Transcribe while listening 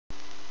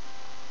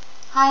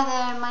Hi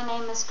there, my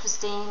name is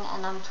Kristin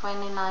and I'm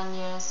 29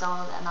 years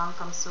old and I'm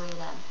from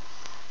Sweden.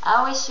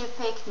 I wish you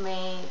picked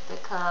me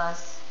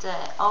because the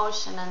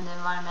ocean and the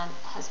environment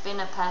has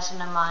been a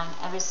passion of mine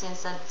ever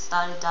since I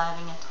started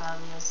diving at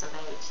 12 years of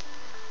age.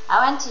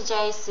 I went to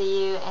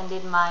JCU and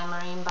did my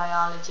marine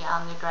biology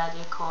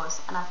undergraduate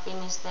course and I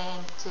finished there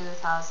in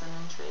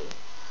 2003.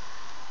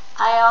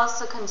 I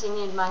also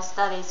continued my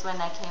studies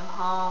when I came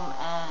home,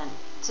 and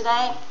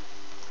today,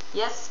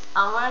 yes,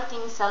 I'm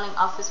working selling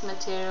office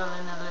material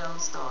in a little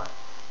store.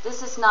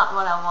 This is not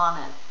what I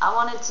wanted. I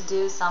wanted to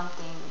do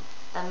something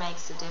that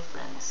makes a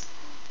difference.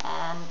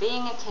 And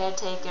being a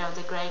caretaker of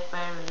the Great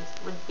Barrier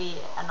Reef would be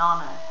an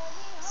honor.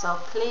 So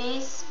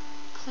please,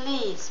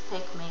 please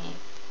pick me,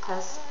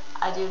 because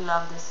I do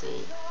love the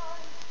sea.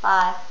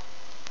 Bye.